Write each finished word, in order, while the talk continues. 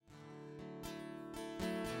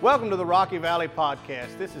Welcome to the Rocky Valley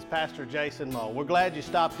Podcast. This is Pastor Jason Mull. We're glad you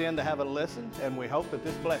stopped in to have a listen, and we hope that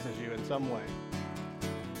this blesses you in some way.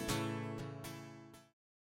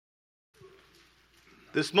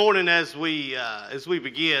 This morning, as we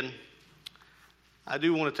begin, I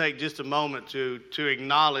do want to take just a moment to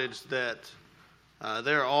acknowledge that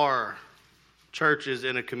there are churches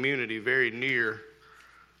in a community very near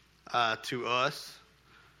to us.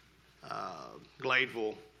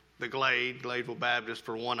 Gladeville Baptist,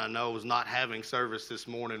 for one, I know is not having service this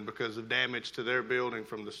morning because of damage to their building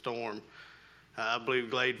from the storm. I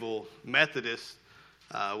believe Gladeville Methodist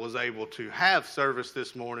was able to have service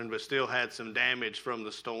this morning, but still had some damage from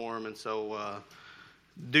the storm. And so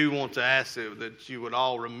do want to ask that you would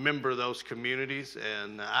all remember those communities.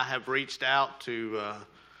 And I have reached out to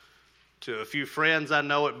a few friends I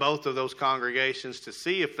know at both of those congregations to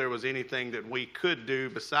see if there was anything that we could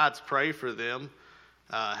do besides pray for them.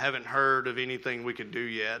 Haven't heard of anything we could do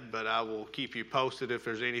yet, but I will keep you posted if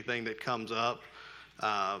there's anything that comes up.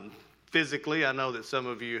 Physically, I know that some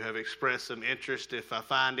of you have expressed some interest. If I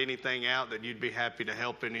find anything out, that you'd be happy to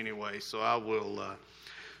help in any way. So I will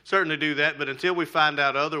certainly do that. But until we find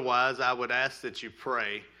out otherwise, I would ask that you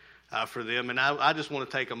pray for them. And I just want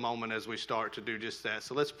to take a moment as we start to do just that.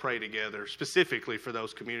 So let's pray together, specifically for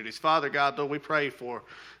those communities. Father God, Lord, we pray for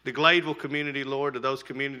the Gladeville community, Lord, to those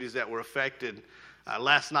communities that were affected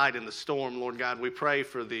last night in the storm, Lord God. We pray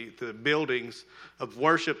for the buildings of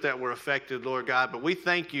worship that were affected, Lord God. But we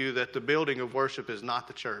thank you that the building of worship is not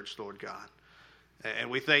the church, Lord God. And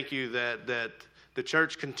we thank you that the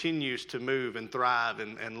church continues to move and thrive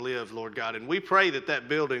and live, Lord God. And we pray that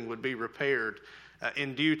building would be repaired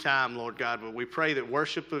in due time, Lord God. But we pray that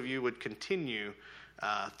worship of you would continue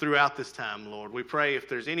throughout this time, Lord. We pray if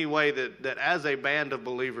there's any way that as a band of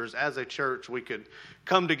believers, as a church, we could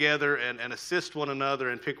come together and assist one another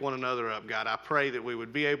and pick one another up, God. I pray that we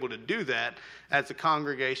would be able to do that as a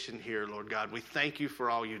congregation here, Lord God. We thank you for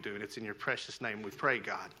all you do, and it's in your precious name we pray,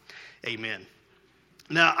 God. Amen.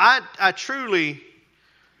 Now, I truly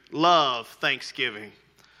love Thanksgiving.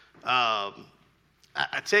 I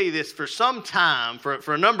tell you this, for some time,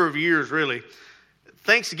 for a number of years really,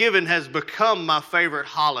 Thanksgiving has become my favorite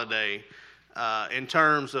holiday in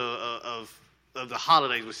terms of the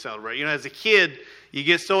holidays we celebrate. You know, as a kid, you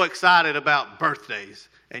get so excited about birthdays,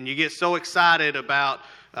 and you get so excited about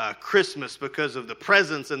Christmas because of the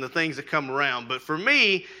presents and the things that come around. But for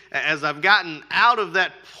me, as I've gotten out of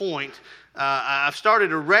that point, I've started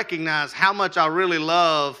to recognize how much I really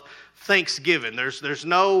love Thanksgiving. There's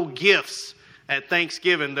no gifts at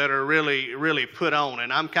Thanksgiving that are really put on,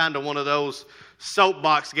 and I'm kind of one of those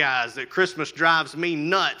soapbox guys that Christmas drives me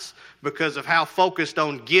nuts because of how focused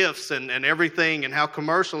on gifts and everything and how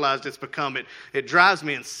commercialized it's become. It drives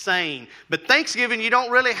me insane. But Thanksgiving, you don't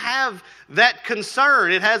really have that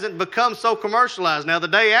concern. It hasn't become so commercialized. Now, the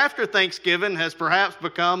day after Thanksgiving has perhaps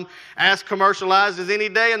become as commercialized as any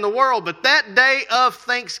day in the world. But that day of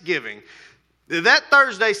Thanksgiving, that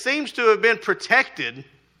Thursday seems to have been protected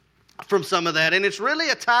from some of that. And it's really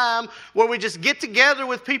a time where we just get together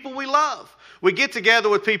with people we love. We get together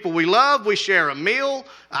with people we love. We share a meal.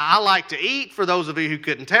 I like to eat, for those of you who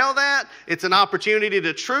couldn't tell that. It's an opportunity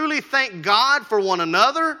to truly thank God for one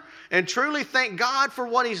another and truly thank God for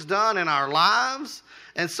what He's done in our lives.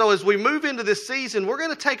 And so as we move into this season, we're going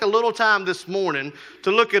to take a little time this morning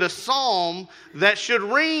to look at a psalm that should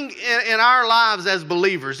ring in our lives as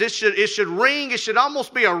believers. It should ring, it should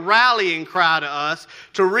almost be a rallying cry to us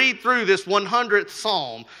to read through this 100th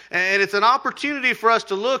psalm. And it's an opportunity for us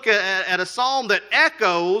to look at a psalm that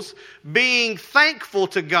echoes being thankful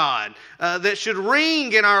to God, that should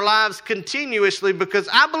ring in our lives continuously, because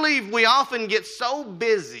I believe we often get so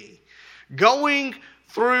busy going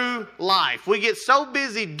through life. We get so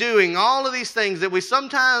busy doing all of these things that we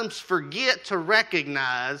sometimes forget to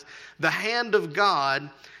recognize the hand of God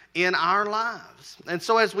in our lives. And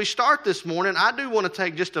so as we start this morning, I do want to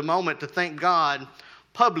take just a moment to thank God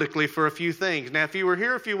publicly for a few things. Now, if you were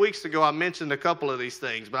here a few weeks ago, I mentioned a couple of these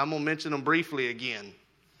things, but I'm going to mention them briefly again.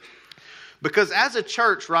 Because as a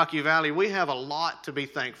church, Rocky Valley, we have a lot to be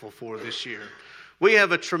thankful for this year. We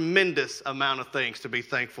have a tremendous amount of things to be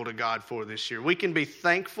thankful to God for this year. We can be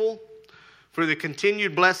thankful for the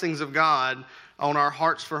continued blessings of God on our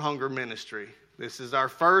Hearts for Hunger ministry. This is our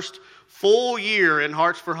first full year in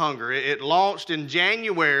Hearts for Hunger. It launched in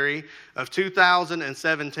January of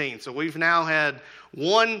 2017. So we've now had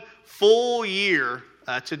one full year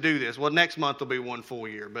to do this. Well, next month will be one full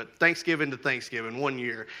year, but Thanksgiving to Thanksgiving, 1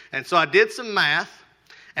 year. And so I did some math.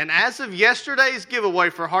 And as of yesterday's giveaway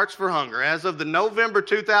for Hearts for Hunger, as of the November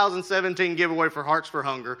 2017 giveaway for Hearts for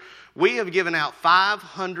Hunger, we have given out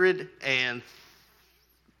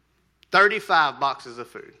 35 boxes of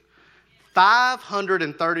food.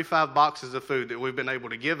 535 boxes of food that we've been able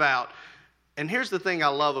to give out. And here's the thing I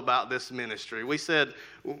love about this ministry. We said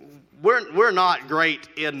we're not great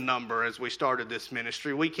in number as we started this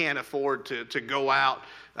ministry. We can't afford to go out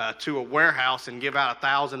to a warehouse and give out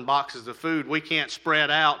 1,000 boxes of food. We can't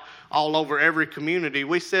spread out all over every community.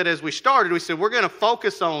 We said as we started, we're going to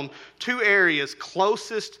focus on two areas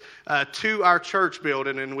closest to our church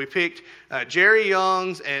building. And we picked Jerry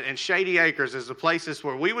Young's and Shady Acres as the places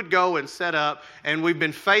where we would go and set up. And we've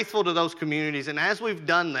been faithful to those communities. And as we've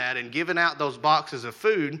done that and given out those boxes of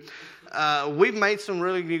food, we've made some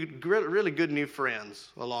really good new friends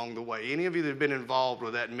along the way. Any of you that have been involved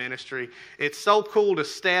with that ministry, it's so cool to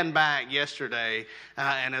stand back yesterday,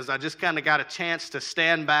 and as I just kind of got a chance to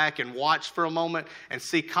stand back and watch for a moment and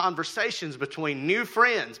see conversations between new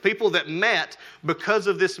friends, people that met because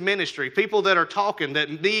of this ministry, people that are talking,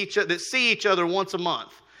 that see each other once a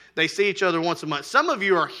month. They see each other once a month. Some of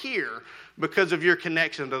you are here because of your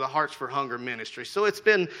connection to the Hearts for Hunger ministry. So it's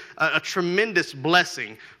been a tremendous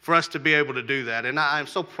blessing for us to be able to do that. And I'm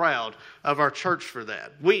so proud of our church for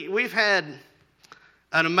that. We've had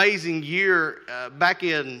an amazing year. Back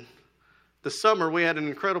in the summer, we had an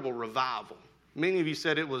incredible revival. Many of you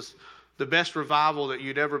said it was the best revival that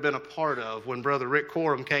you'd ever been a part of when Brother Rick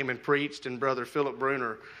Corum came and preached and Brother Philip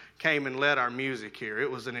Bruner came and led our music here. It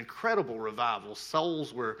was an incredible revival.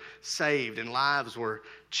 Souls were saved and lives were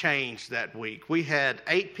changed that week. We had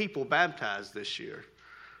 8 people baptized this year.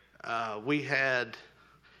 We had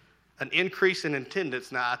an increase in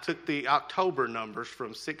attendance. Now, I took the October numbers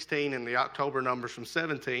from 16 and the October numbers from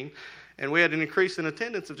 17, and we had an increase in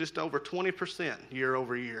attendance of just over 20% year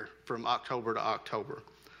over year from October to October.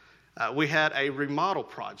 We had a remodel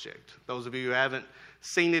project. Those of you who haven't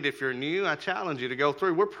seen it, if you're new, I challenge you to go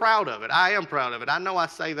through. We're proud of it. I am proud of it. I know I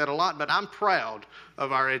say that a lot, but I'm proud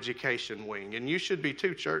of our education wing, and you should be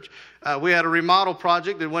too, church. We had a remodel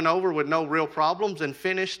project that went over with no real problems and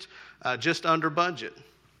finished just under budget.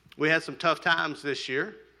 We had some tough times this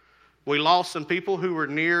year. We lost some people who were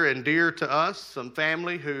near and dear to us, some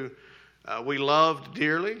family who we loved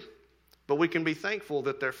dearly, but we can be thankful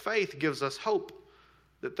that their faith gives us hope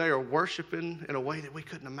that they are worshiping in a way that we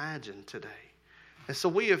couldn't imagine today. And so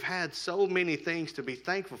we have had so many things to be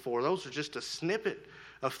thankful for. Those are just a snippet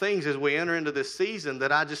of things as we enter into this season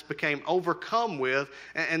that I just became overcome with.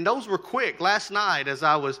 And those were quick. Last night as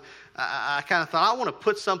I kind of thought, I want to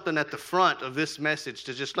put something at the front of this message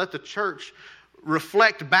to just let the church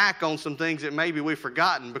reflect back on some things that maybe we've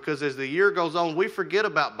forgotten, because as the year goes on, we forget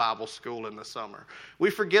about Bible school in the summer. We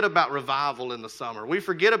forget about revival in the summer. We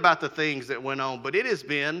forget about the things that went on, but it has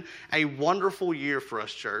been a wonderful year for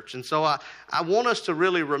us, church. And so I want us to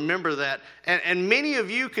really remember that. And many of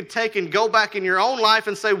you could take and go back in your own life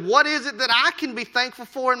and say, what is it that I can be thankful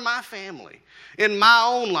for in my family, in my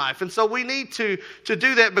own life? And so we need to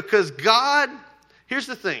do that, because God, here's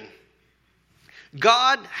the thing,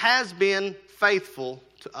 God has been faithful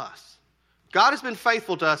to us. God has been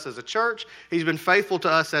faithful to us as a church. He's been faithful to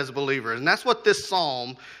us as believers. And that's what this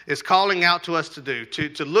psalm is calling out to us to do,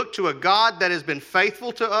 to look to a God that has been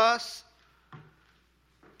faithful to us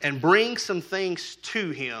and bring some things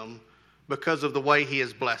to him because of the way he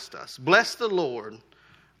has blessed us. Bless the Lord,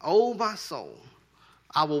 O my soul.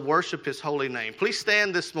 I will worship his holy name. Please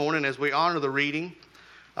stand this morning as we honor the reading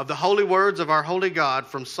of the holy words of our holy God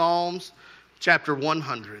from Psalms chapter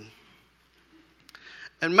 100.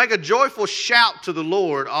 And make a joyful shout to the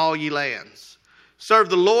Lord, all ye lands.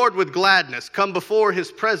 Serve the Lord with gladness. Come before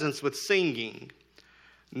his presence with singing.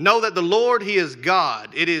 Know that the Lord, he is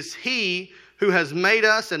God. It is he who has made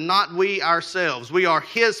us and not we ourselves. We are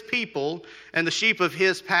his people and the sheep of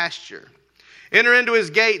his pasture. Enter into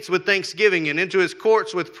his gates with thanksgiving and into his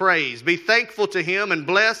courts with praise. Be thankful to him and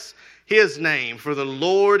bless his name, for the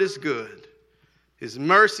Lord is good. His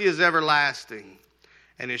mercy is everlasting,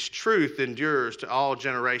 and his truth endures to all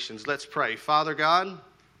generations. Let's pray. Father God,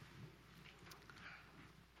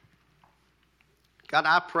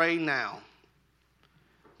 I pray now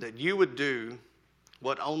that you would do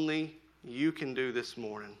what only you can do this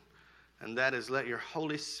morning, and that is let your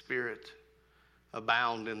Holy Spirit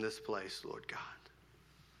abound in this place, Lord God.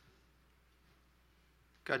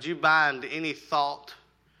 God, you bind any thought,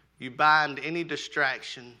 you bind any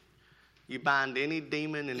distraction, you bind any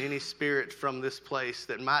demon and any spirit from this place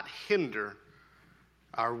that might hinder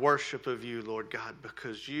our worship of you, Lord God,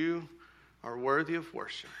 because you are worthy of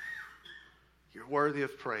worship. You're worthy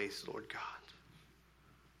of praise, Lord God.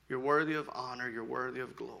 You're worthy of honor. You're worthy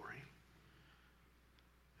of glory.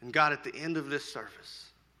 And God, at the end of this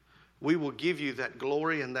service, we will give you that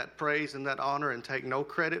glory and that praise and that honor and take no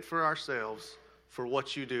credit for ourselves, for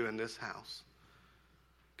what you do in this house.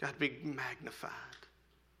 God, be magnified.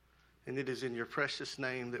 And it is in your precious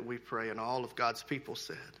name that we pray, and all of God's people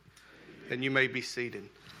said. And you may be seated.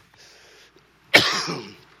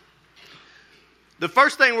 The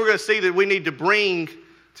first thing we're going to see that we need to bring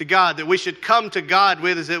to God, that we should come to God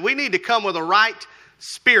with, is that we need to come with a right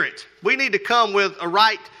spirit. We need to come with a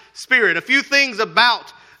right spirit. A few things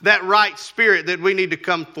about that right spirit that we need to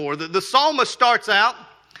come for. The psalmist starts out,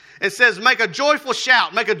 it says, make a joyful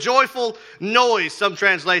shout, make a joyful noise, some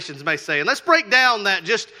translations may say. And let's break down that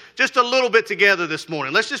just a little bit together this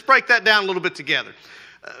morning. Let's just break that down a little bit together.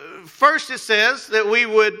 First, it says that we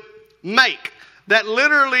would make. That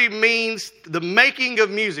literally means the making of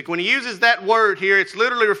music. When he uses that word here, it's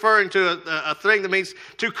literally referring to a thing that means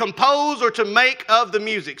to compose or to make of the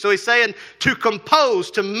music. So he's saying to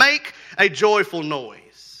compose, to make a joyful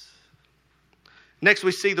noise. Next,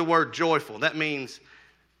 we see the word joyful. That means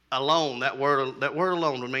alone. That word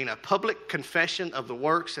alone would mean a public confession of the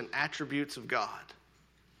works and attributes of God.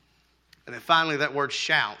 And then finally, that word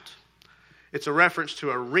shout. It's a reference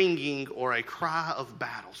to a ringing or a cry of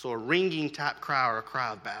battle. So a ringing type cry or a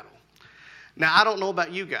cry of battle. Now, I don't know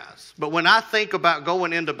about you guys, but when I think about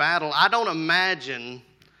going into battle, I don't imagine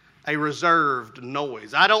a reserved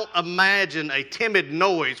noise. I don't imagine a timid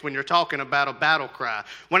noise when you're talking about a battle cry.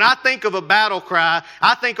 When I think of a battle cry,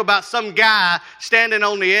 I think about some guy standing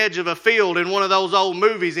on the edge of a field in one of those old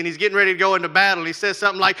movies, and he's getting ready to go into battle. He says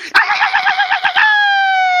something like,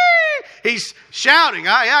 he's shouting.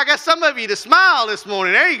 I got some of you to smile this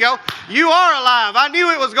morning. There you go. You are alive. I knew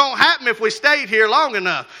it was going to happen if we stayed here long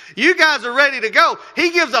enough. You guys are ready to go.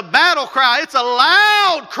 He gives a battle cry. It's a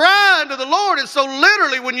loud cry unto the Lord. And so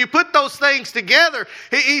literally when you put those things together,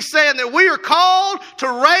 he's saying that we are called to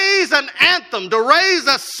raise an anthem, to raise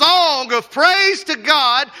a song of praise to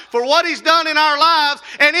God for what he's done in our lives.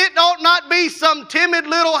 And it ought not be some timid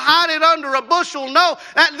little hide it under a bushel. No,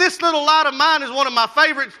 this little light of mine is one of my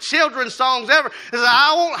favorite children's songs ever.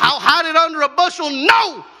 I'll hide it under a bushel.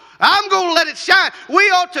 No! I'm going to let it shine. We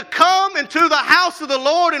ought to come into the house of the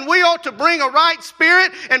Lord, and we ought to bring a right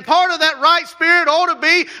spirit. And part of that right spirit ought to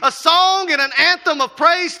be a song and an anthem of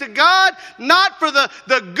praise to God, not for the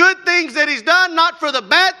good things that he's done, not for the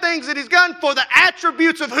bad things that he's done, for the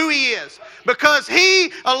attributes of who he is. Because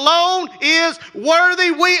he alone is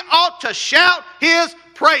worthy. We ought to shout his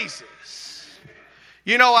praises.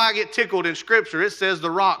 You know, I get tickled in Scripture. It says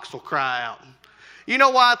the rocks will cry out. You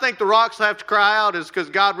know why I think the rocks have to cry out is because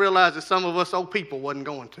God realized that some of us old people wasn't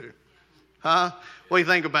going to. Huh? What do you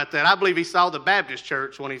think about that? I believe he saw the Baptist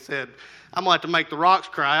church when he said, I'm going to have to make the rocks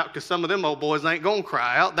cry out because some of them old boys ain't going to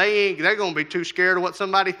cry out. They're going to be too scared of what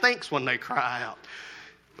somebody thinks when they cry out.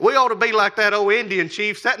 We ought to be like that old Indian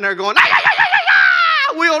chief sitting there going, ah, yeah, yeah,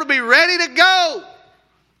 yeah, yeah. We ought to be ready to go.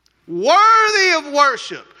 Worthy of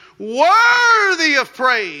worship. Worthy of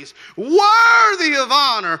praise, worthy of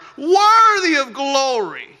honor, worthy of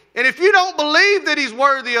glory. And if you don't believe that he's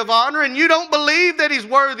worthy of honor, and you don't believe that he's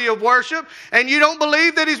worthy of worship, and you don't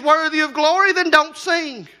believe that he's worthy of glory, then don't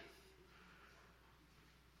sing.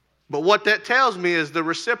 But what that tells me is the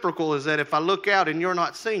reciprocal is that if I look out and you're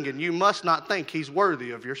not singing, you must not think he's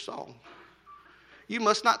worthy of your song. You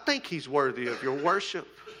must not think he's worthy of your worship.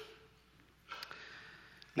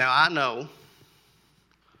 Now, I know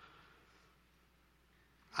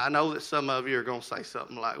that some of you are going to say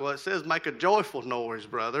something like, well, it says make a joyful noise,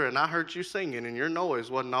 brother, and I heard you singing, and your noise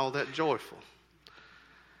wasn't all that joyful.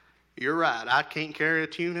 You're right. I can't carry a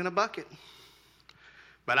tune in a bucket.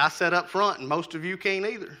 But I sat up front, and most of you can't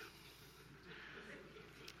either.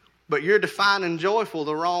 But you're defining joyful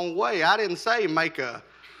the wrong way. I didn't say make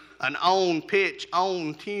an on-pitch,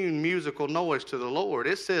 on-tune musical noise to the Lord.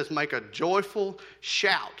 It says make a joyful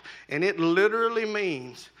shout, and it literally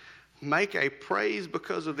means make a praise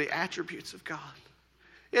because of the attributes of God.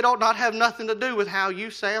 It ought not have nothing to do with how you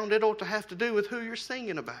sound. It ought to have to do with who you're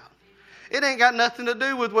singing about. It ain't got nothing to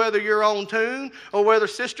do with whether you're on tune or whether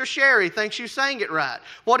Sister Sherry thinks you sang it right.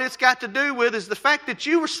 What it's got to do with is the fact that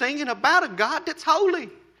you were singing about a God that's holy.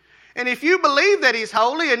 And if you believe that he's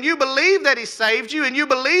holy and you believe that he saved you and you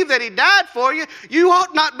believe that he died for you, you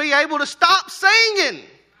ought not be able to stop singing.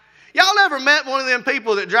 Y'all ever met one of them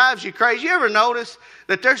people that drives you crazy? You ever notice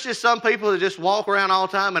that there's just some people that just walk around all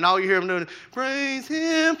the time and all you hear them doing is, praise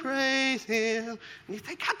him, praise him. And you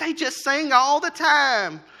think, God, they just sing all the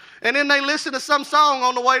time. And then they listen to some song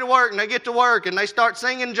on the way to work and they get to work and they start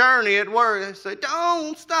singing Journey at work. They say,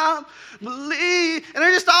 don't stop, believe. And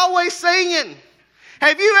they're just always singing.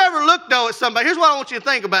 Have you ever looked, though, at somebody? Here's what I want you to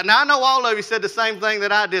think about. Now, I know all of you said the same thing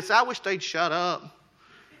that I did. So I wish they'd shut up.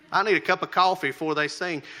 I need a cup of coffee before they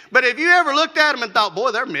sing. But have you ever looked at them and thought,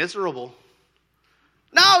 boy, they're miserable?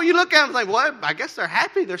 No, you look at them and think, well, I guess they're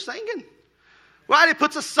happy, they're singing. Right? It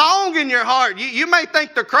puts a song in your heart. You may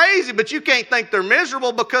think they're crazy, but you can't think they're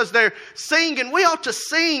miserable because they're singing. We ought to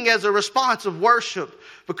sing as a response of worship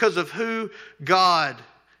because of who God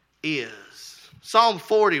is. Psalm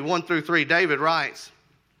 40, 1 through 3, David writes,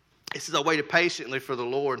 he says, I waited patiently for the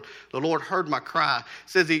Lord. The Lord heard my cry.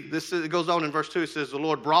 It goes on in verse 2, it says, the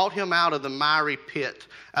Lord brought him out of the miry pit,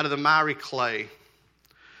 out of the miry clay.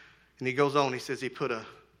 And he goes on, he says, he put a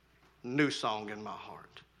new song in my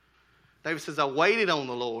heart. David says, I waited on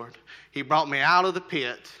the Lord. He brought me out of the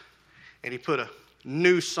pit, and he put a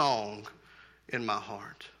new song in my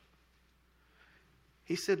heart.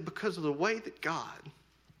 He said, because of the way that God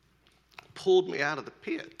pulled me out of the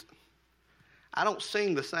pit, I don't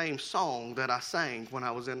sing the same song that I sang when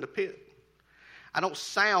I was in the pit. I don't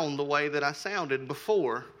sound the way that I sounded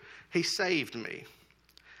before he saved me.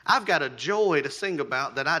 I've got a joy to sing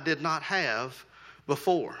about that I did not have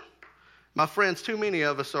before. My friends, too many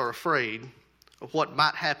of us are afraid of what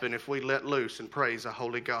might happen if we let loose and praise a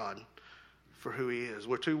holy God for who he is.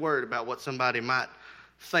 We're too worried about what somebody might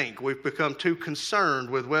think. We've become too concerned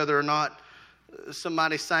with whether or not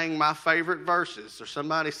somebody sang my favorite verses, or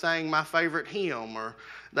somebody sang my favorite hymn, or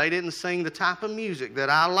they didn't sing the type of music that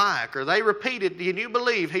I like, or they repeated. Can you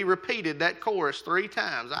believe he repeated that chorus 3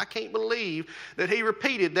 times? I can't believe that he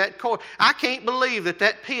repeated that chorus. I can't believe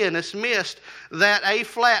that pianist missed that A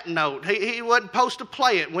flat note. He wasn't supposed to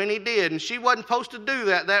play it when he did, and she wasn't supposed to do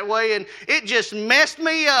that way, and it just messed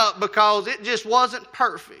me up because it just wasn't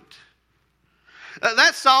perfect.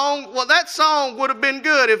 That song would have been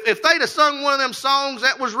good. If they'd have sung one of them songs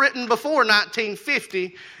that was written before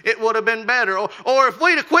 1950, it would have been better. Or if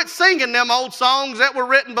we'd have quit singing them old songs that were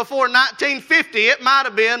written before 1950, it might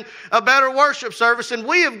have been a better worship service. And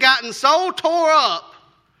we have gotten so tore up.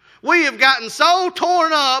 We have gotten so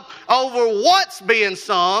torn up over what's being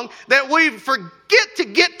sung that we forget to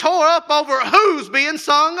get tore up over who's being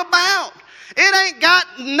sung about. It ain't got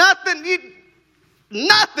nothing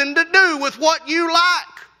to do with what you like.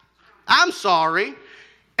 I'm sorry.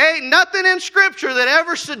 Ain't nothing in Scripture that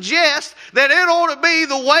ever suggests that it ought to be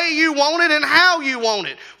the way you want it and how you want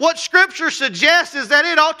it. What Scripture suggests is that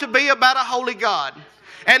it ought to be about a holy God.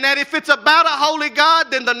 And that if it's about a holy God,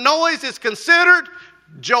 then the noise is considered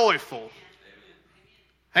joyful.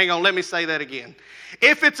 Hang on, let me say that again.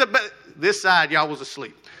 If it's about, this side y'all was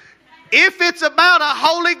asleep. If it's about a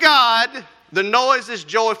holy God, the noise is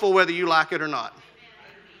joyful whether you like it or not.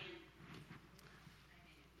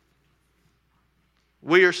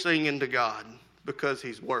 We are singing to God because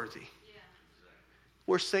he's worthy.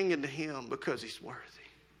 We're singing to him because he's worthy.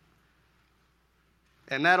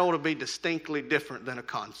 And that ought to be distinctly different than a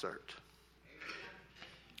concert.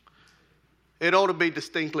 It ought to be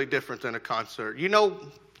distinctly different than a concert. You know,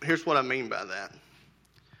 here's what I mean by that.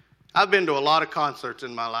 I've been to a lot of concerts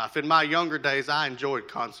in my life. In my younger days, I enjoyed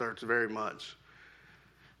concerts very much.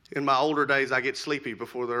 In my older days, I get sleepy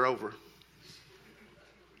before they're over.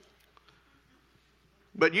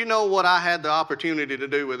 But you know what I had the opportunity to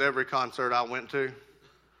do with every concert I went to?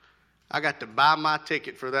 I got to buy my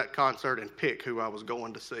ticket for that concert and pick who I was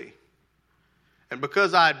going to see. And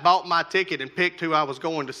because I had bought my ticket and picked who I was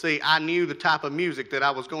going to see, I knew the type of music that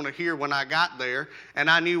I was going to hear when I got there, and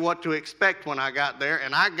I knew what to expect when I got there,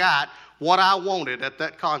 and I got what I wanted at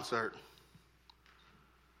that concert.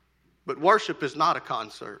 But worship is not a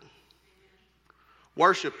concert.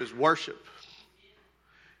 Worship is worship.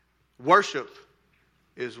 Worship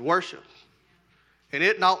is worship. And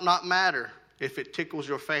it ought not matter if it tickles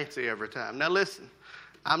your fancy every time. Now listen,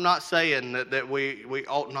 I'm not saying that we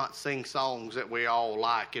ought not sing songs that we all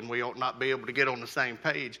like and we ought not be able to get on the same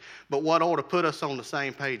page. But what ought to put us on the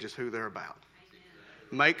same page is who they're about.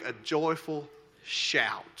 Make a joyful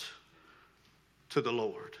shout to the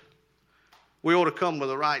Lord. We ought to come with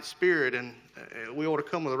the right spirit, and we ought to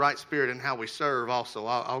come with the right spirit in how we serve also.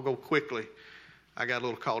 I'll go quickly. I got a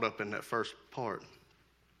little caught up in that first part.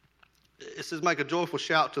 It says, make a joyful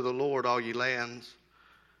shout to the Lord, all ye lands.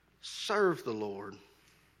 Serve the Lord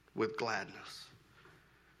with gladness.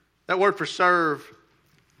 That word for serve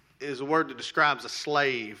is a word that describes a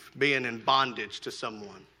slave being in bondage to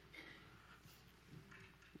someone.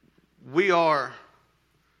 We are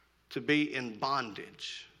to be in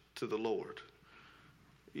bondage to the Lord.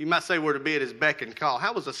 You might say we're to be at his beck and call.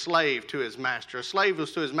 How was a slave to his master? A slave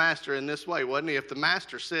was to his master in this way, wasn't he? If the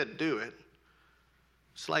master said do it,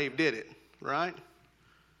 slave did it, right?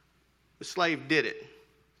 The slave did it.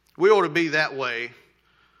 We ought to be that way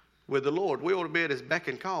with the Lord. We ought to be at his beck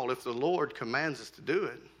and call. If the Lord commands us to do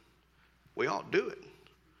it, we ought to do it.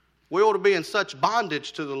 We ought to be in such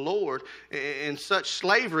bondage to the Lord, in such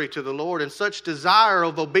slavery to the Lord, in such desire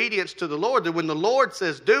of obedience to the Lord, that when the Lord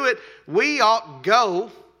says do it, we ought go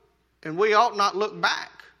and we ought not look back.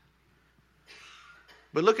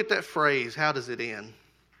 But look at that phrase. How does it end?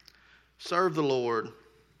 Serve the Lord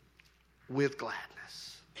with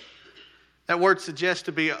gladness. That word suggests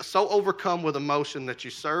to be so overcome with emotion that you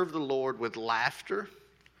serve the Lord with laughter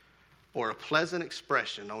or a pleasant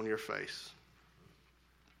expression on your face.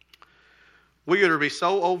 We are to be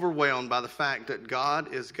so overwhelmed by the fact that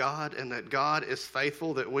God is God and that God is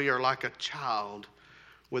faithful that we are like a child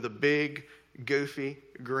with a big, goofy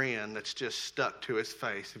grin that's just stuck to his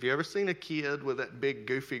face. Have you ever seen a kid with that big,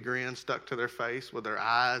 goofy grin stuck to their face with their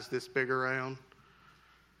eyes this big around?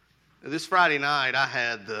 This Friday night, I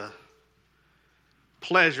had the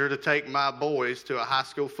pleasure to take my boys to a high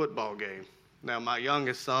school football game. Now, my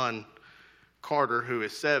youngest son, Carter, who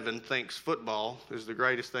is 7, thinks football is the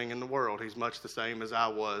greatest thing in the world. He's much the same as I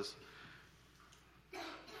was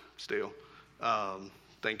still.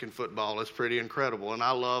 Thinking football is pretty incredible, and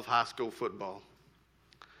I love high school football.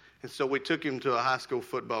 And so we took him to a high school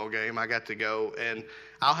football game. I got to go, and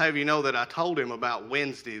I'll have you know that I told him about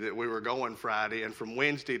Wednesday that we were going Friday, and from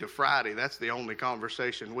Wednesday to Friday, that's the only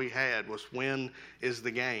conversation we had was, when is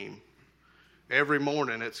the game? Every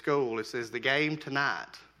morning at school, it says, the game tonight.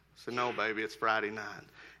 I said, no, baby, it's Friday night.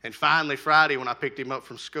 And finally, Friday, when I picked him up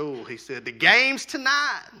from school, he said, the game's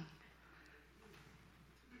tonight.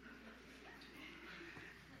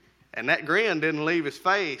 And that grin didn't leave his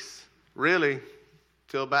face, really,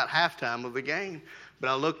 till about halftime of the game. But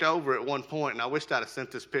I looked over at one point, and I wished I'd have sent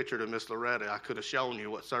this picture to Miss Loretta. I could have shown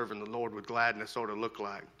you what serving the Lord with gladness sort of looked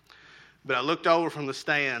like. But I looked over from the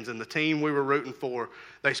stands, and the team we were rooting for,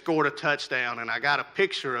 they scored a touchdown, and I got a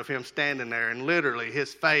picture of him standing there, and literally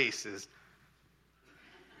his face is...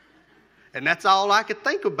 And that's all I could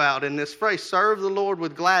think about in this phrase, serve the Lord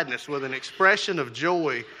with gladness, with an expression of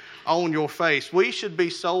joy on your face. We should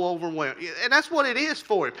be so overwhelmed. And that's what it is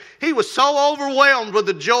for him. He was so overwhelmed with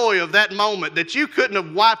the joy of that moment that you couldn't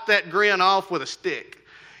have wiped that grin off with a stick.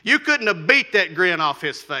 You couldn't have beat that grin off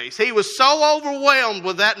his face. He was so overwhelmed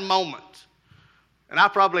with that moment. And I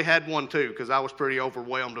probably had one too, because I was pretty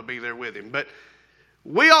overwhelmed to be there with him. But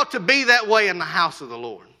we ought to be that way in the house of the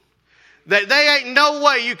Lord. That there ain't no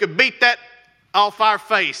way you could beat that off our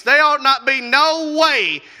face. There ought not be no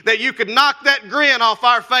way that you could knock that grin off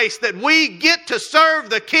our face, that we get to serve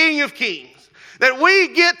the King of Kings. That we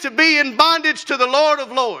get to be in bondage to the Lord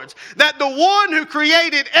of Lords. That the one who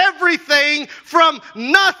created everything from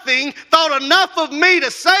nothing thought enough of me to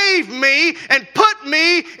save me and put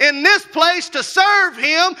me in this place to serve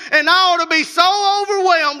him. And I ought to be so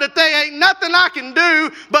overwhelmed that there ain't nothing I can do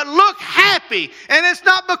but look happy. And it's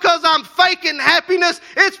not because I'm faking happiness.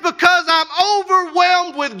 It's because I'm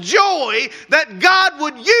overwhelmed with joy that God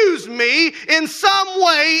would use me in some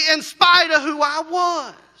way in spite of who I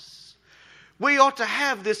was. We ought to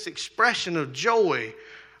have this expression of joy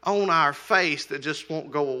on our face that just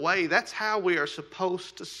won't go away. That's how we are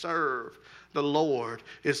supposed to serve the Lord,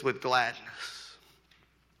 is with gladness.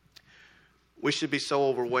 We should be so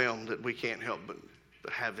overwhelmed that we can't help but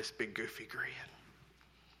have this big goofy grin.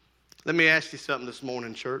 Let me ask you something this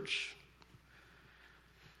morning, church.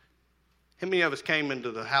 How many of us came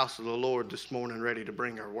into the house of the Lord this morning ready to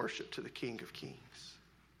bring our worship to the King of Kings?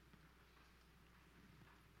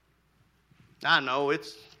 I know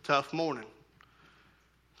it's a tough morning.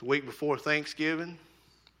 The week before Thanksgiving, an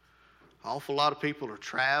awful lot of people are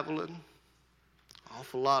traveling. An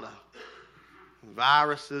awful lot of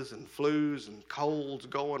viruses and flus and colds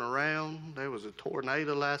going around. There was a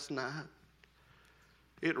tornado last night.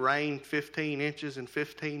 It rained 15 inches in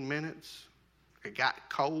 15 minutes. It got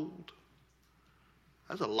cold.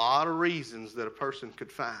 There's a lot of reasons that a person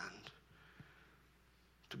could find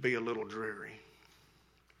to be a little dreary.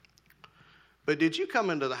 But did you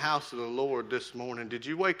come into the house of the Lord this morning? Did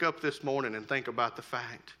you wake up this morning and think about the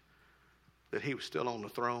fact that he was still on the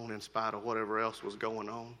throne in spite of whatever else was going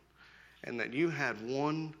on? And that you had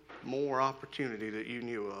one more opportunity that you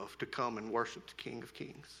knew of to come and worship the King of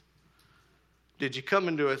Kings? Did you come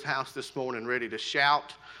into his house this morning ready to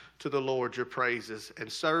shout to the Lord your praises and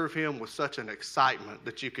serve him with such an excitement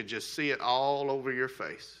that you could just see it all over your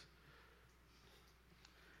face?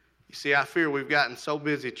 You see, I fear we've gotten so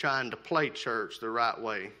busy trying to play church the right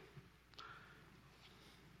way.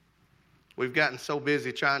 We've gotten so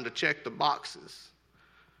busy trying to check the boxes.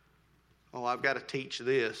 Oh, I've got to teach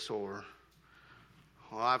this, or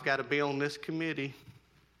oh, I've got to be on this committee.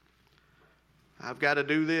 I've got to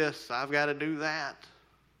do this. I've got to do that.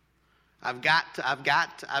 I've got to.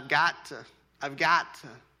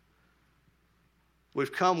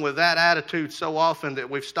 We've come with that attitude so often that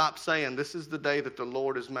we've stopped saying, this is the day that the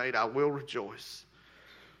Lord has made. I will rejoice,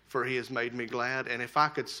 for he has made me glad. And if I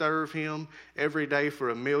could serve him every day for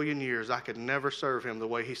 1,000,000 years, I could never serve him the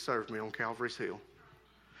way he served me on Calvary's Hill.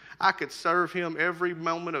 I could serve him every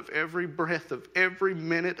moment of every breath of every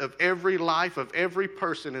minute of every life of every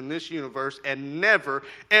person in this universe and never,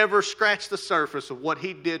 ever scratch the surface of what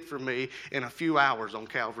he did for me in a few hours on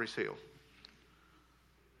Calvary's Hill.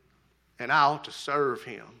 And I ought to serve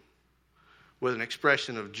him with an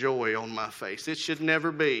expression of joy on my face. It should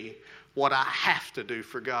never be what I have to do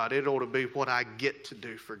for God. It ought to be what I get to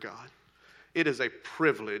do for God. It is a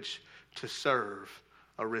privilege to serve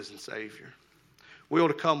a risen Savior. We ought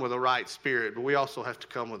to come with a right spirit, but we also have to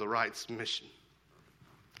come with a right submission.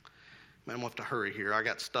 Man, I'm going to have to hurry here. I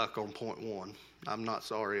got stuck on point 1. I'm not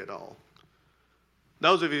sorry at all.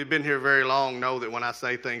 Those of you who've been here very long know that when I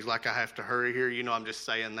say things like I have to hurry here, you know I'm just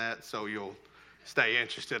saying that so you'll stay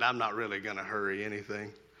interested. I'm not really going to hurry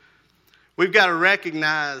anything. We've got to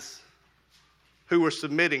recognize who we're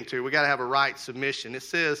submitting to. We've got to have a right submission. It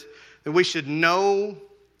says that we should know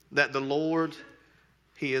that the Lord,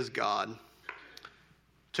 he is God.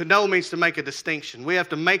 To know means to make a distinction. We have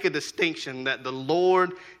to make a distinction that the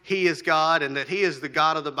Lord, he is God, and that he is the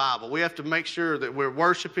God of the Bible. We have to make sure that we're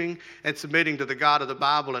worshiping and submitting to the God of the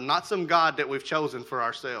Bible and not some God that we've chosen for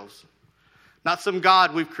ourselves. Not some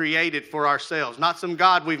God we've created for ourselves. Not some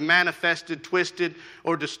God we've manifested, twisted,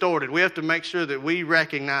 or distorted. We have to make sure that we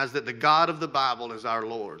recognize that the God of the Bible is our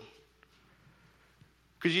Lord.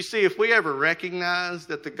 Because you see, if we ever recognize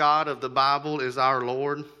that the God of the Bible is our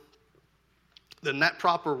Lord, then that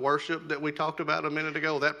proper worship that we talked about a minute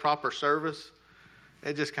ago, that proper service,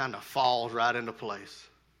 it just kind of falls right into place.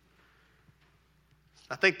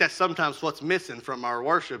 I think that's sometimes what's missing from our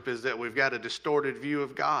worship is that we've got a distorted view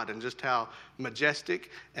of God and just how majestic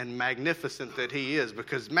and magnificent that he is.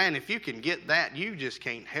 Because, man, if you can get that, you just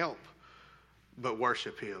can't help but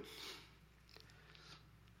worship him.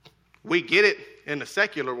 We get it in the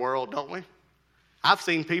secular world, don't we? I've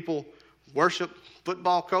seen people worship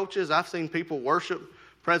football coaches. I've seen people worship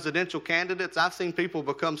presidential candidates. I've seen people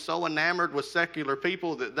become so enamored with secular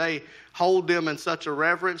people that they hold them in such a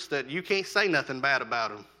reverence that you can't say nothing bad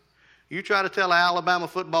about them. You try to tell an Alabama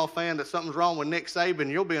football fan that something's wrong with Nick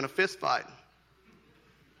Saban, you'll be in a fist fight.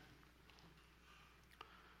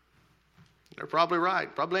 They're probably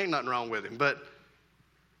right. Probably ain't nothing wrong with him. But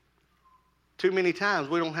too many times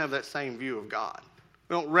we don't have that same view of God.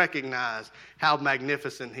 We don't recognize how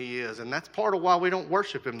magnificent he is. And that's part of why we don't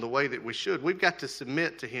worship him the way that we should. We've got to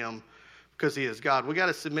submit to him because he is God. We've got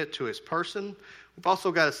to submit to his person. We've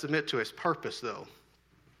also got to submit to his purpose, though.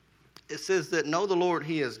 It says that know the Lord,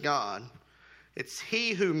 he is God. It's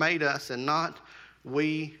he who made us and not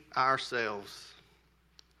we ourselves.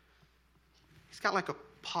 He's got like a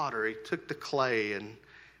potter. He took the clay and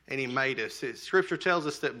he made us. Scripture tells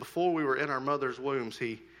us that before we were in our mother's wombs,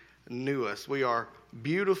 he knew us. We are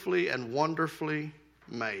beautifully and wonderfully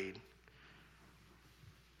made.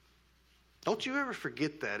 Don't you ever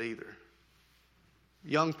forget that either.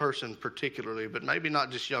 Young person particularly, but maybe not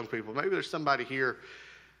just young people. Maybe there's somebody here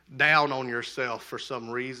down on yourself for some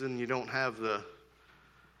reason. You don't have the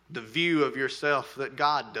view of yourself that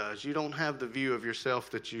God does. You don't have the view of yourself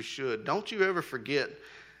that you should. Don't you ever forget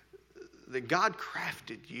that God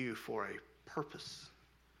crafted you for a purpose.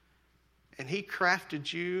 And he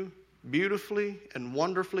crafted you beautifully and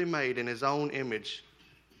wonderfully made in his own image.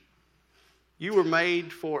 You were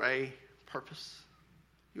made for a purpose.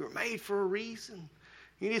 You were made for a reason.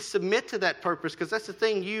 You need to submit to that purpose because that's the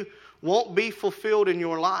thing. You won't be fulfilled in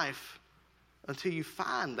your life until you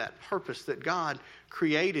find that purpose that God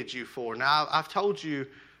created you for. Now, I've told you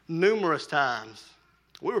numerous times,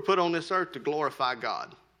 we were put on this earth to glorify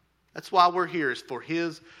God. That's why we're here, is for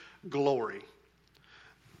his glory.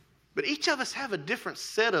 But each of us have a different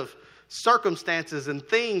set of circumstances and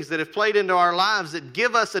things that have played into our lives that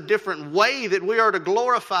give us a different way that we are to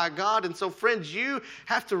glorify God. And so, friends, you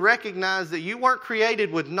have to recognize that you weren't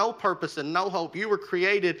created with no purpose and no hope. You were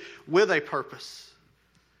created with a purpose.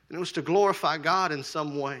 And it was to glorify God in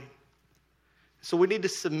some way. So we need to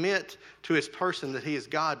submit to his person that he is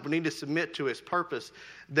God. We need to submit to his purpose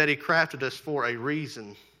that he crafted us for a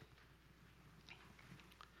reason.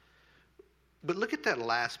 But look at that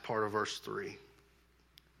last part of verse 3.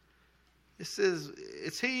 It says,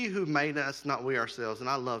 it's he who made us, not we ourselves. And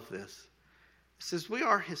I love this. It says, we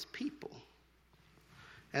are his people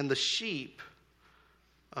and the sheep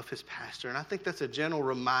of his pasture. And I think that's a gentle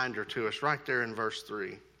reminder to us right there in verse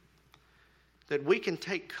 3. That we can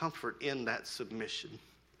take comfort in that submission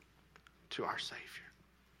to our Savior.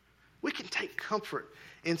 We can take comfort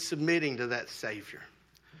in submitting to that Savior.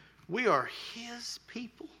 We are His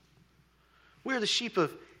people. We are the sheep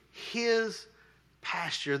of His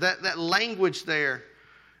pasture. That language there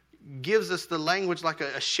gives us the language like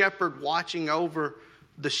a shepherd watching over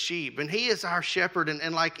the sheep. And He is our shepherd.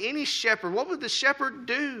 And like any shepherd, what would the shepherd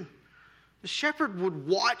do? The shepherd would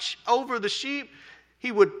watch over the sheep.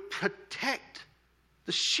 He would protect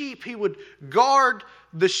the sheep. He would guard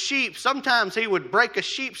the sheep. Sometimes he would break a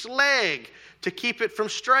sheep's leg to keep it from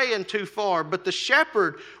straying too far. But the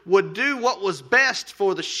shepherd would do what was best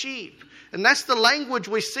for the sheep. And that's the language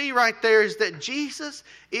we see right there, is that Jesus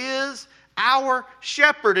is our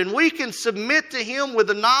shepherd. And we can submit to Him with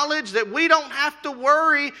the knowledge that we don't have to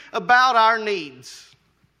worry about our needs.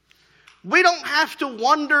 We don't have to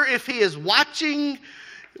wonder if He is watching.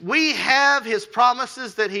 We have His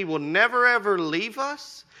promises that He will never ever leave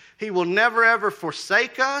us. He will never ever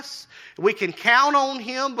forsake us. We can count on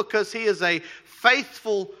Him because He is a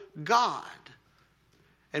faithful God.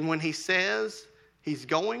 And when He says He's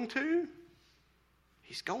going to,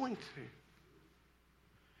 He's going to.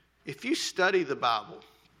 If you study the Bible,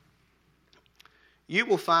 you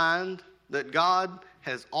will find that God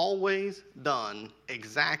has always done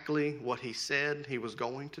exactly what He said He was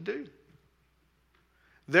going to do.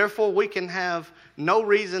 Therefore, we can have no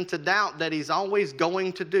reason to doubt that He's always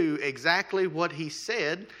going to do exactly what He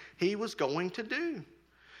said He was going to do.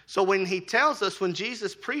 So when He tells us, when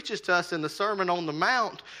Jesus preaches to us in the Sermon on the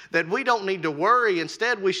Mount, that we don't need to worry,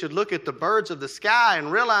 instead we should look at the birds of the sky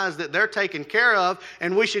and realize that they're taken care of,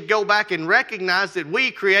 and we should go back and recognize that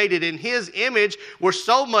we, created in His image, were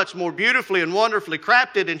so much more beautifully and wonderfully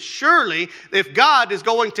crafted. And surely, if God is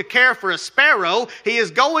going to care for a sparrow, He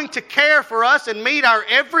is going to care for us and meet our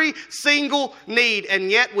every single need.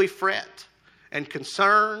 And yet we fret and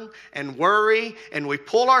concern and worry, and we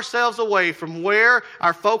pull ourselves away from where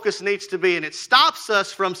our focus needs to be. And it stops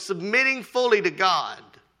us from submitting fully to God.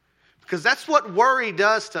 Because that's what worry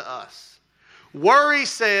does to us. Worry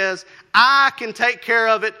says, I can take care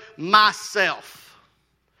of it myself.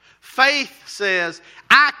 Faith says,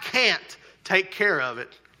 I can't take care of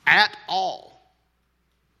it at all.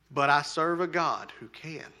 But I serve a God who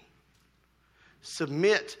can.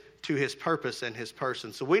 Submit to His purpose and His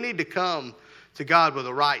person. So we need to come to God with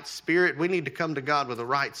a right spirit. We need to come to God with a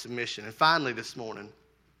right submission. And finally this morning,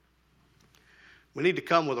 we need to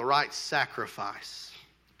come with a right sacrifice.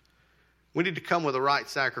 We need to come with a right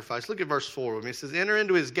sacrifice. Look at verse 4 with me. It says, enter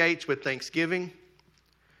into His gates with thanksgiving.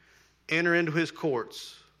 Enter into His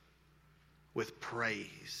courts with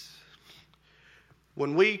praise.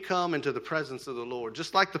 When we come into the presence of the Lord,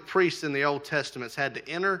 just like the priests in the Old Testament had to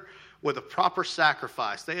enter with a proper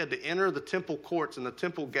sacrifice. They had to enter the temple courts and the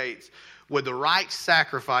temple gates with the right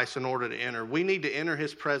sacrifice in order to enter. We need to enter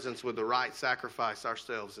His presence with the right sacrifice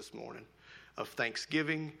ourselves this morning of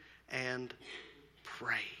thanksgiving and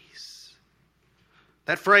praise.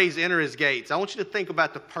 That phrase, enter His gates, I want you to think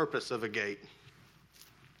about the purpose of a gate.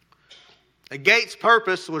 A gate's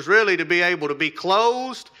purpose was really to be able to be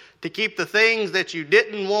closed, to keep the things that you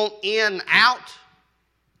didn't want in out,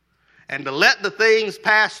 and to let the things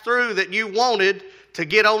pass through that you wanted to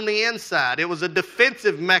get on the inside. It was a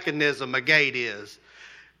defensive mechanism, a gate is.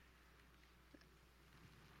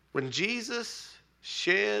 When Jesus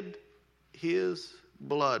shed His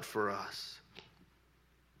blood for us,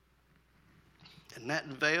 and that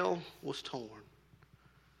veil was torn,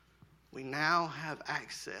 we now have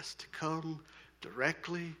access to come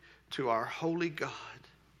directly to our holy God.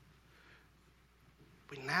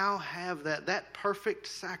 We now have that perfect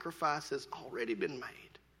sacrifice has already been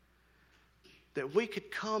made. That we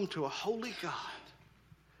could come to a holy God.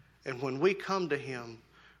 And when we come to Him,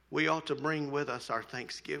 we ought to bring with us our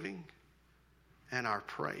thanksgiving and our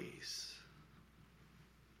praise.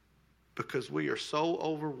 Because we are so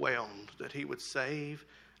overwhelmed that He would save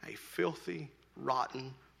a filthy,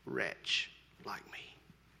 rotten wretch like me.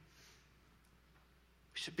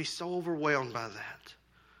 We should be so overwhelmed by that.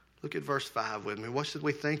 Look at verse 5 with me. What should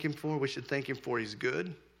we thank Him for? We should thank Him for He's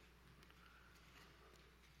good.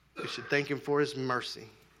 We should thank Him for His mercy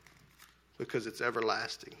because it's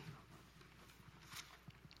everlasting.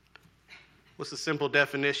 What's the simple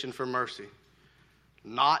definition for mercy?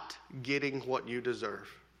 Not getting what you deserve.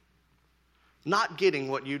 Not getting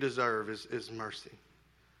what you deserve is mercy.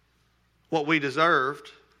 What we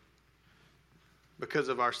deserved because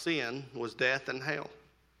of our sin was death and hell.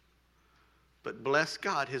 But bless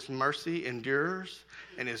God, His mercy endures,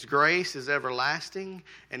 and His grace is everlasting,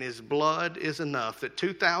 and His blood is enough. That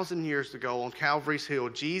 2,000 years ago on Calvary's Hill,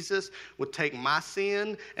 Jesus would take my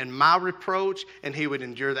sin and my reproach, and He would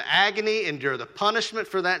endure the agony, endure the punishment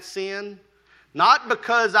for that sin, Not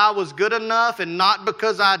because I was good enough and not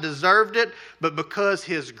because I deserved it, but because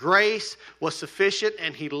His grace was sufficient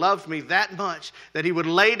and He loved me that much that He would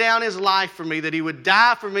lay down His life for me, that He would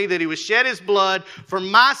die for me, that He would shed His blood for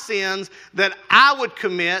my sins that I would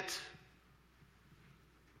commit,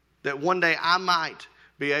 that one day I might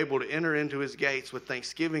be able to enter into His gates with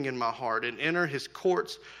thanksgiving in my heart and enter His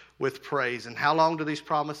courts with praise. And how long do these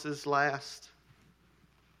promises last?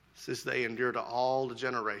 It says they endure to all the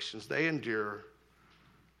generations. They endure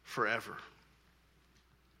forever.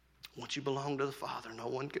 Once you belong to the Father, no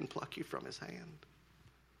one can pluck you from His hand.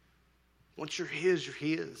 Once you're His, you're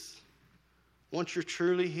His. Once you're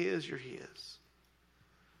truly His, you're His.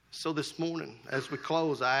 So this morning, as we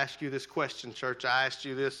close, I ask you this question, church. I asked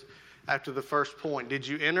you this after the first point. Did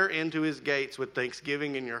you enter into His gates with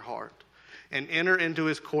thanksgiving in your heart and enter into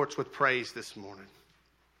His courts with praise this morning?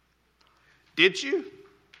 Did you?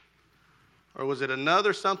 Or was it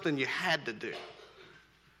another something you had to do?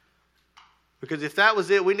 Because if that was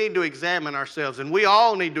it, we need to examine ourselves. And we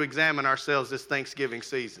all need to examine ourselves this Thanksgiving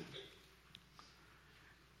season.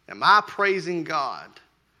 Am I praising God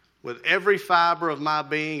with every fiber of my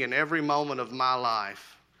being and every moment of my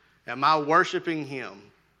life? Am I worshiping Him?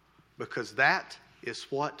 Because that is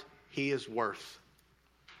what He is worth.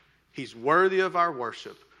 He's worthy of our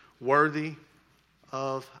worship, worthy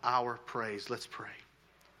of our praise. Let's pray.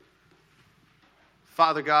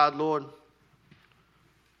 Father God, Lord,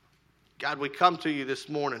 God, we come to you this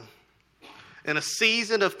morning in a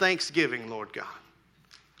season of thanksgiving, Lord God.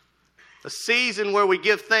 A season where we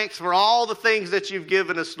give thanks for all the things that you've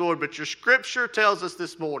given us, Lord. But your scripture tells us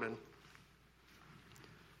this morning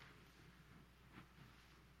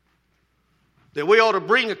that we ought to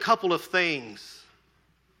bring a couple of things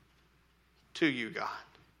to you, God.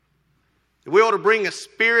 That we ought to bring a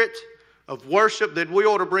spirit of worship, that we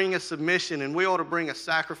ought to bring a submission, and we ought to bring a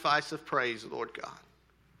sacrifice of praise, Lord God.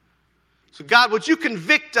 So God, would you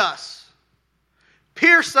convict us,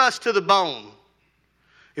 pierce us to the bone,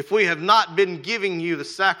 if we have not been giving you the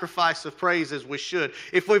sacrifice of praise as we should,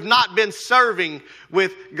 if we've not been serving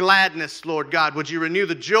with gladness, Lord God. Would you renew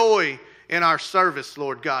the joy in our service,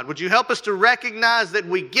 Lord God? Would you help us to recognize that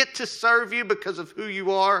we get to serve you because of who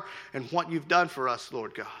you are and what you've done for us,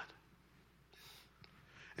 Lord God?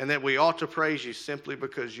 And that we ought to praise you simply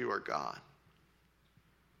because you are God.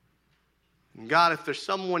 And God, if there's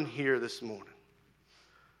someone here this morning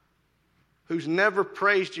who's never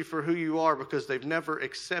praised you for who you are because they've never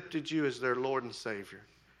accepted you as their Lord and Savior,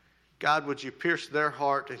 God, would you pierce their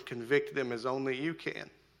heart and convict them as only you can?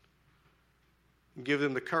 And give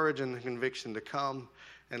them the courage and the conviction to come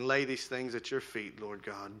and lay these things at your feet, Lord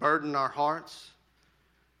God. Burden our hearts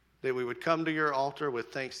that we would come to your altar with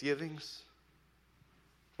thanksgivings,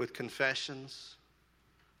 with confessions,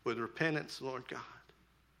 with repentance, Lord God.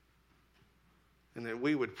 And that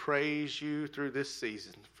we would praise you through this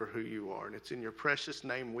season for who you are. And it's in your precious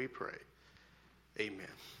name we pray. Amen.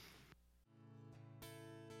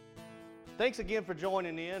 Thanks again for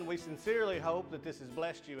joining in. We sincerely hope that this has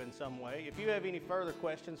blessed you in some way. If you have any further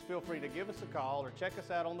questions, feel free to give us a call or check us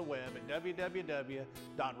out on the web at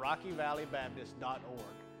www.rockyvalleybaptist.org.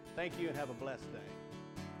 Thank you and have a blessed day.